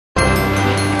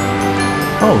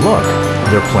Oh, look,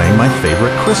 they're playing my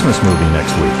favorite Christmas movie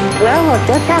next week. Well, we'll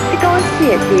just have to go and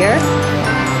see it, dear.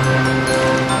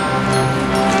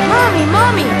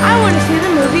 Mommy, I want to see the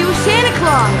movie with Santa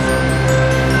Claus.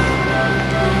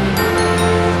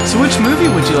 So which movie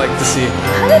would you like to see?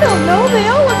 I don't know, they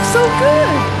all look so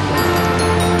good.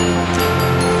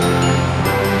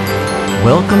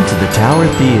 Welcome to the Tower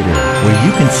Theater, where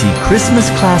you can see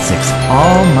Christmas classics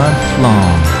all month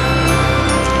long.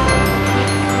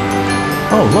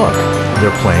 Oh, look,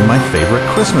 they're playing my favorite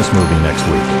Christmas movie next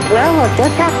week. Well, we'll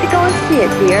just have to go and see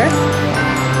it, dear.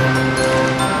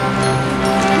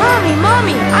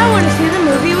 Mommy, I want to see the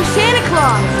movie with Santa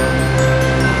Claus.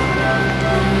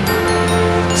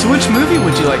 So which movie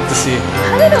would you like to see?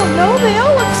 I don't know, they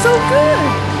all look so good.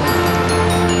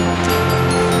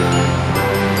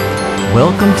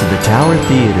 Welcome to the Tower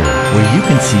Theater, where you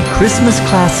can see Christmas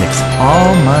classics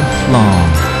all month long.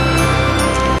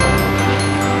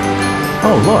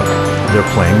 Oh, look,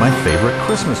 they're playing my favorite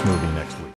Christmas movie next week.